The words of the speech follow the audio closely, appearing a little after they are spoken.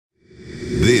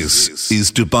This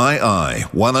is Dubai Eye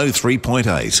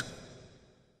 103.8.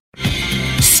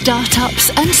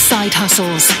 Startups and side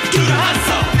hustles.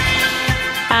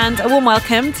 And a warm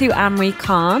welcome to Amri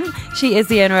Khan. She is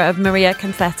the owner of Maria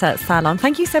Concetta Salon.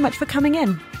 Thank you so much for coming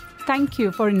in. Thank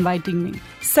you for inviting me.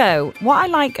 So, what I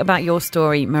like about your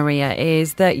story, Maria,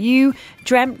 is that you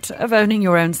dreamt of owning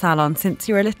your own salon since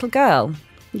you were a little girl.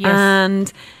 Yes.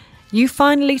 And you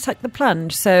finally took the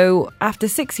plunge. So, after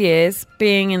 6 years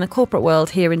being in the corporate world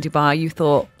here in Dubai, you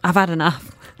thought, I've had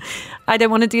enough. I don't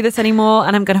want to do this anymore,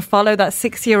 and I'm going to follow that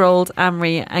 6-year-old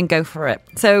Amri and go for it.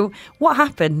 So, what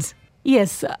happened?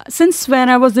 Yes, since when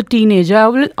I was a teenager,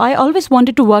 I always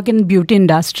wanted to work in beauty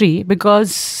industry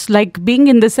because, like, being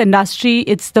in this industry,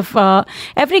 it's the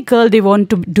every girl, they want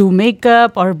to do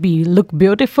makeup or look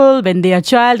beautiful when they are a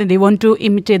child, and they want to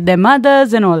imitate their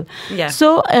mothers and all. Yeah.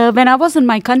 So when I was in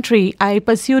my country, I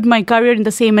pursued my career in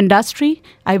the same industry.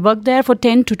 I worked there for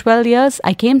 10 to 12 years.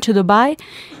 I came to Dubai.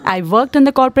 I worked in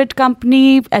the corporate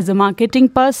company as a marketing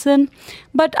person,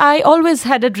 but I always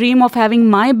had a dream of having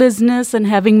my business and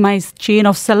having my chain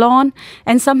of salon.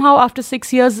 And somehow after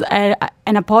 6 years,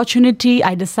 an opportunity,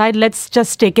 I decided, let's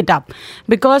just take it up,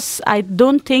 because I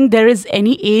don't think there is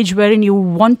any age wherein you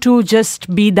want to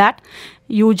just be that.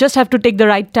 You just have to take the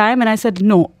right time. And I said,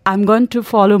 no, I'm going to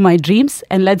follow my dreams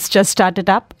and let's just start it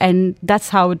up. And that's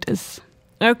how it is.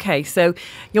 Okay, so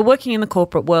you're working in the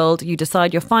corporate world. You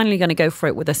decide you're finally going to go for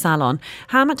it with a salon.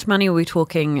 How much money are we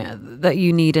talking that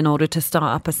you need in order to start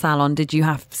up a salon? Did you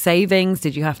have savings?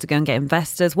 Did you have to go and get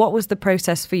investors? What was the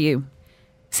process for you?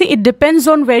 See, it depends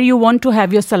on where you want to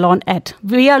have your salon at.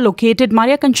 We are located,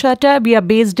 Maria Concetta, we are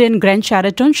based in Grand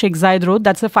Sheraton, Sheikh Zayed Road.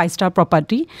 That's a 5-star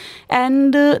property.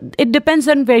 And it depends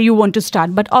on where you want to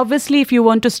start. But obviously, if you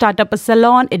want to start up a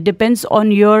salon, it depends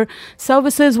on your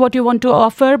services, what you want to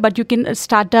offer. But you can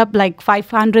start up like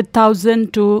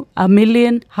 500,000 to $1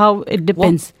 million, how it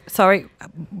depends. What? Sorry,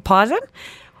 pardon?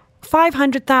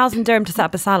 500,000 dirham to set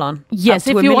up a salon? Yes,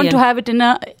 if you want to have it in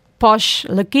a posh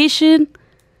location.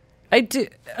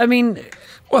 I mean,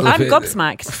 well, I'm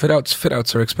gobsmacked. Fit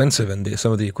outs are expensive, and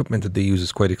some of the equipment that they use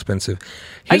is quite expensive.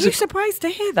 Are you surprised to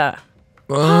hear that?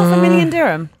 500,000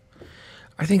 dirham.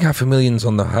 I think 500,000's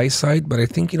on the high side, but I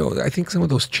think some of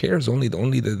those chairs, only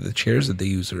the chairs that they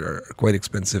use are quite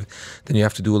expensive. Then you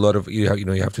have to do a lot of you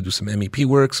have to do some MEP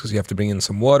works, because you have to bring in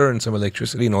some water and some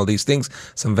electricity and all these things,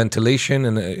 some ventilation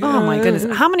and. Oh my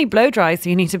goodness! How many blow dries do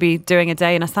you need to be doing a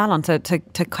day in a salon to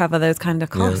cover those kind of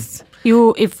costs?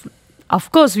 Yeah. Of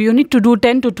course, you need to do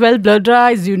 10 to 12 blow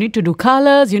dries, you need to do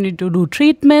colors, you need to do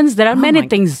treatments. There are many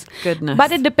things. Goodness.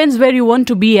 But it depends where you want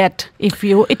to be at.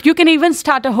 You can even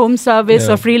start a home service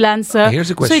or freelancer.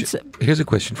 Here's a question. Here's a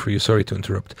question for you. Sorry to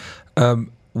interrupt.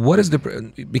 What is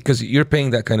because you're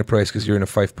paying that kind of price because you're in a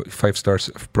five-star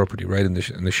property, right, in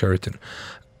the Sheraton.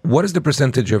 What is the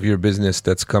percentage of your business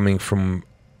that's coming from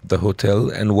the hotel,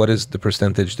 and what is the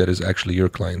percentage that is actually your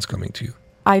clients coming to you?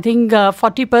 I think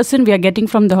 40% we are getting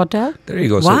from the hotel. There you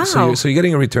go. Wow. So you're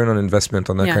getting a return on investment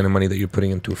on that kind of money that you're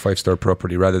putting into a 5-star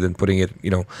property, rather than putting it,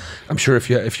 I'm sure if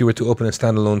you were to open a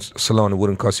standalone salon, it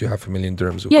wouldn't cost you 500,000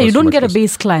 dirhams. Yeah, you don't get a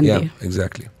base client there. Yeah,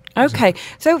 exactly. Okay.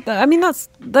 So, I mean,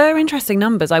 they're interesting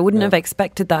numbers. I wouldn't have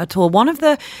expected that at all. One of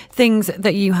the things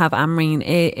that you have, Amreen,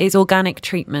 is organic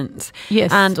treatments.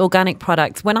 Yes. And organic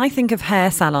products. When I think of hair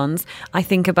salons, I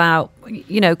think about,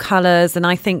 colours, and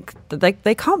I think that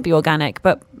they can't be organic,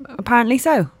 but apparently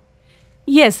so.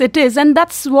 Yes, it is. And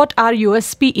that's what our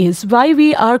USP is. Why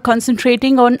we are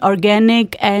concentrating on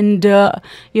organic and,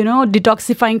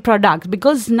 detoxifying products.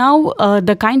 Because now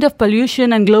the kind of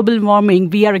pollution and global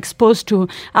warming we are exposed to,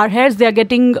 our hairs, they are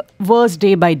getting worse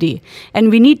day by day.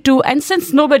 And we need to, and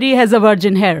since nobody has a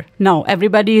virgin hair now,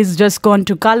 everybody is just gone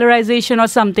to colorization or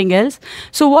something else.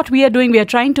 So what we are doing, we are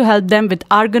trying to help them with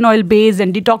argan oil based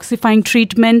and detoxifying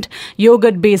treatment,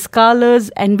 yogurt based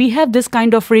colors. And we have this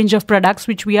kind of range of products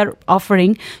which we are offering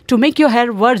to make your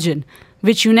hair virgin,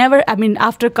 which you never,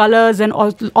 after colors and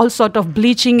all sort of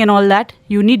bleaching and all that,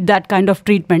 you need that kind of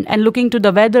treatment. And looking to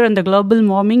the weather and the global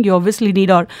warming, you obviously need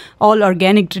all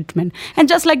organic treatment. And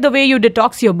just like the way you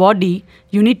detox your body,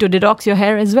 you need to detox your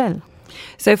hair as well.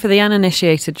 So for the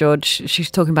uninitiated, George, she's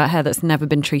talking about hair that's never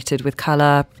been treated with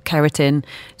colour, keratin.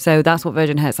 So that's what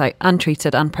virgin hair is like,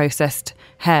 untreated, unprocessed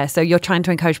hair. So you're trying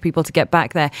to encourage people to get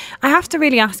back there. I have to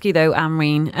really ask you though,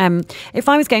 Amreen, if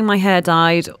I was getting my hair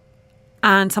dyed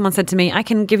and someone said to me, I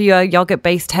can give you a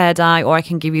yogurt-based hair dye, or I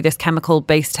can give you this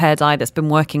chemical-based hair dye that's been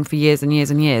working for years and years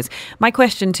and years, my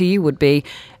question to you would be,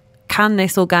 can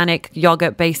this organic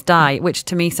yogurt-based dye, which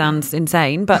to me sounds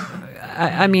insane, but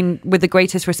I mean, with the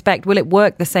greatest respect, will it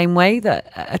work the same way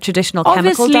that a traditional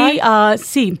chemical dye? Obviously,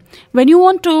 see, when you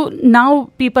want to,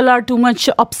 now people are too much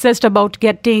obsessed about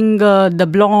getting the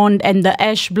blonde and the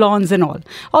ash blondes and all.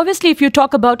 Obviously, if you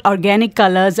talk about organic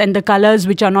colors and the colors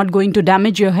which are not going to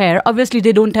damage your hair, obviously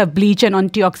they don't have bleach and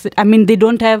antioxidant. I mean, they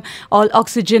don't have all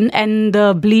oxygen and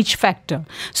the bleach factor.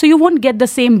 So you won't get the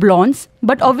same blondes,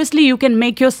 but obviously you can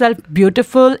make yourself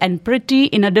beautiful and pretty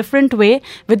in a different way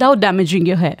without damaging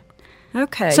your hair.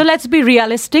 Okay. So let's be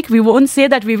realistic. We won't say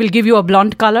that we will give you a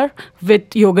blonde color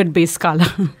with yogurt-based color.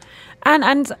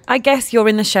 And I guess you're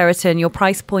in the Sheraton. Your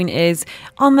price point is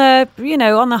on the,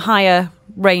 on the higher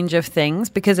range of things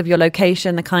because of your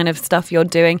location, the kind of stuff you're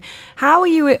doing. How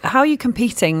are you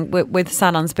competing with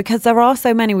salons? Because there are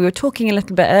so many. We were talking a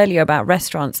little bit earlier about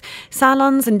restaurants.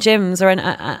 Salons and gyms are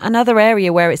another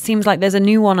area where it seems like there's a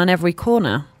new one on every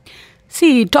corner.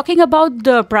 See, talking about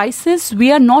the prices,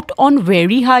 we are not on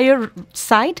very higher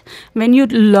side. When you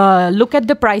look at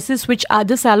the prices which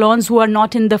other salons who are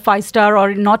not in the 5-star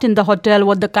or not in the hotel,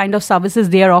 what the kind of services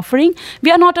they are offering, we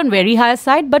are not on very higher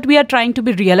side, but we are trying to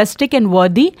be realistic and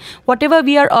worthy. Whatever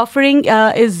we are offering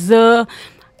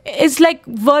is like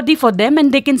worthy for them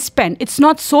and they can spend. It's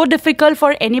not so difficult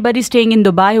for anybody staying in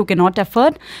Dubai who cannot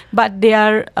afford, but they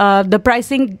are the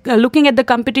pricing, looking at the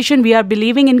competition, we are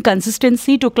believing in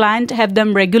consistency to client, have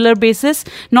them regular basis,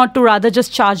 not to rather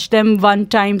just charge them one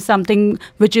time something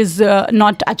which is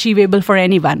not achievable for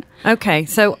anyone. Okay,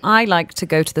 so I like to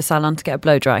go to the salon to get a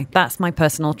blow dry. That's my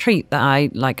personal treat that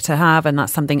I like to have, and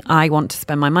that's something I want to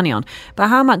spend my money on. But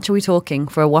how much are we talking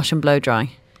for a wash and blow dry?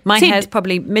 My hair's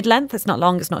probably mid-length. It's not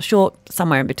long, it's not short,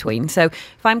 somewhere in between. So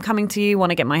if I'm coming to you,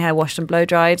 want to get my hair washed and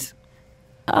blow-dried?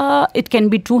 It can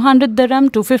be 200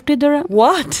 dirham, 250 dirham.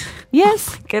 What?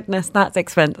 Yes. Goodness, that's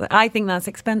expensive. I think that's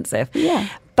expensive. Yeah.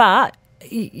 But,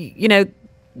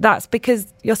 that's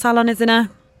because your salon is in a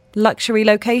luxury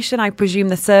location. I presume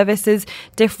the service is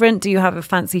different. Do you have a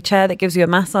fancy chair that gives you a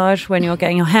massage when you're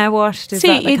getting your hair washed? Is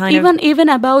that the kind even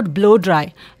about blow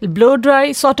dry,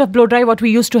 sort of blow dry, what we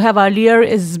used to have earlier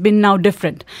is been now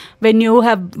different. When you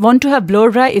want to have blow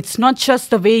dry, it's not just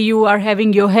the way you are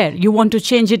having your hair. You want to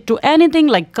change it to anything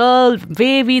like curl,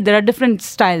 wavy. There are different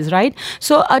styles, right?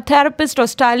 So a therapist or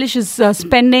stylist is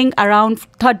spending around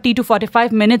 30 to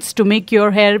 45 minutes to make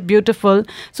your hair beautiful.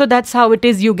 So that's how it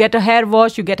is. You get a hair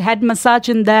wash, you get head massage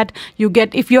in that. You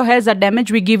get, if your hairs are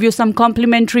damaged, we give you some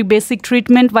complimentary basic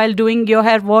treatment while doing your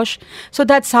hair wash. So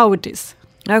that's how it is.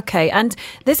 Okay, and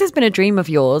this has been a dream of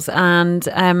yours, and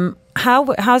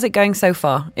how's it going so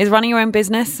far? Is running your own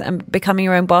business and becoming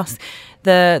your own boss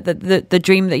the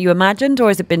dream that you imagined, or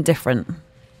has it been different?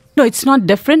 No, it's not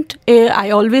different. I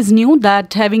always knew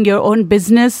that having your own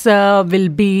business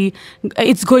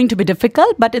it's going to be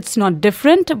difficult, but it's not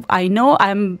different. I know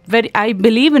I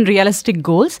believe in realistic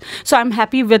goals. So I'm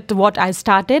happy with what I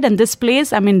started. And this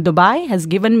place, Dubai, has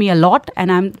given me a lot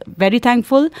and I'm very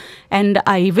thankful. And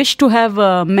I wish to have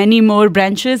many more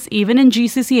branches, even in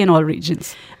GCC and all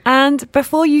regions. And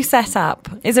before you set up,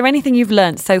 is there anything you've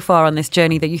learned so far on this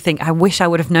journey that you think, I wish I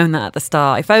would have known that at the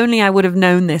start? If only I would have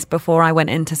known this before I went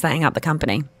into setting up the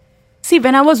company. See,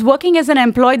 when I was working as an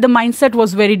employee, the mindset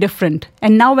was very different.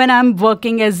 And now when I'm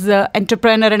working as an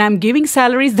entrepreneur and I'm giving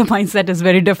salaries, the mindset is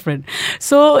very different.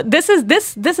 So this is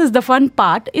the fun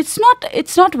part. It's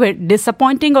not very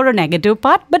disappointing or a negative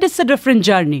part, but it's a different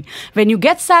journey. When you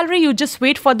get salary, you just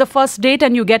wait for the first date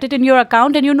and you get it in your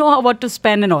account and you know what to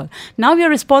spend and all. Now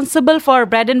you're responsible for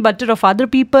bread and butter of other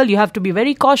people. You have to be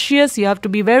very cautious. You have to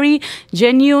be very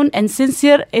genuine and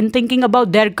sincere in thinking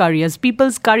about their careers.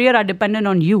 People's career are dependent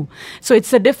on you. So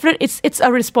it's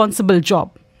a responsible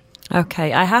job.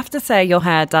 Okay, I have to say your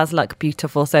hair does look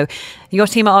beautiful. So your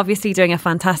team are obviously doing a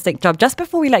fantastic job. Just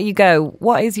before we let you go,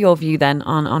 what is your view then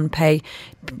on pay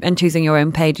and choosing your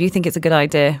own pay? Do you think it's a good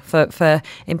idea for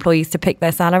employees to pick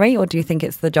their salary, or do you think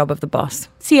it's the job of the boss?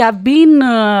 See, I've been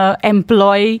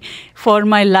employee for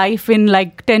my life in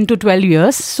like 10 to 12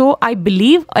 years. So I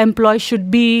believe employees should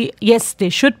be, yes, they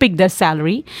should pick their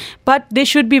salary, but they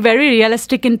should be very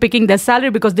realistic in picking their salary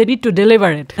because they need to deliver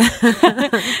it.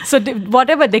 So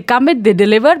whatever they commit, they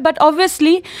deliver. But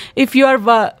obviously, if you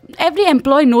are, every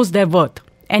employee knows their worth.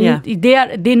 And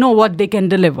they know what they can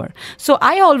deliver. So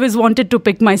I always wanted to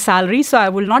pick my salary. So I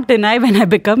will not deny when I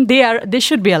become. They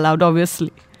should be allowed,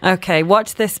 obviously. Okay,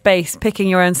 watch this space. Picking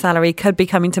your own salary could be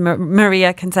coming to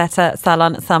Maria Concetta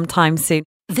Salon sometime soon.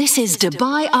 This is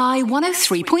Dubai Eye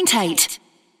 103.8.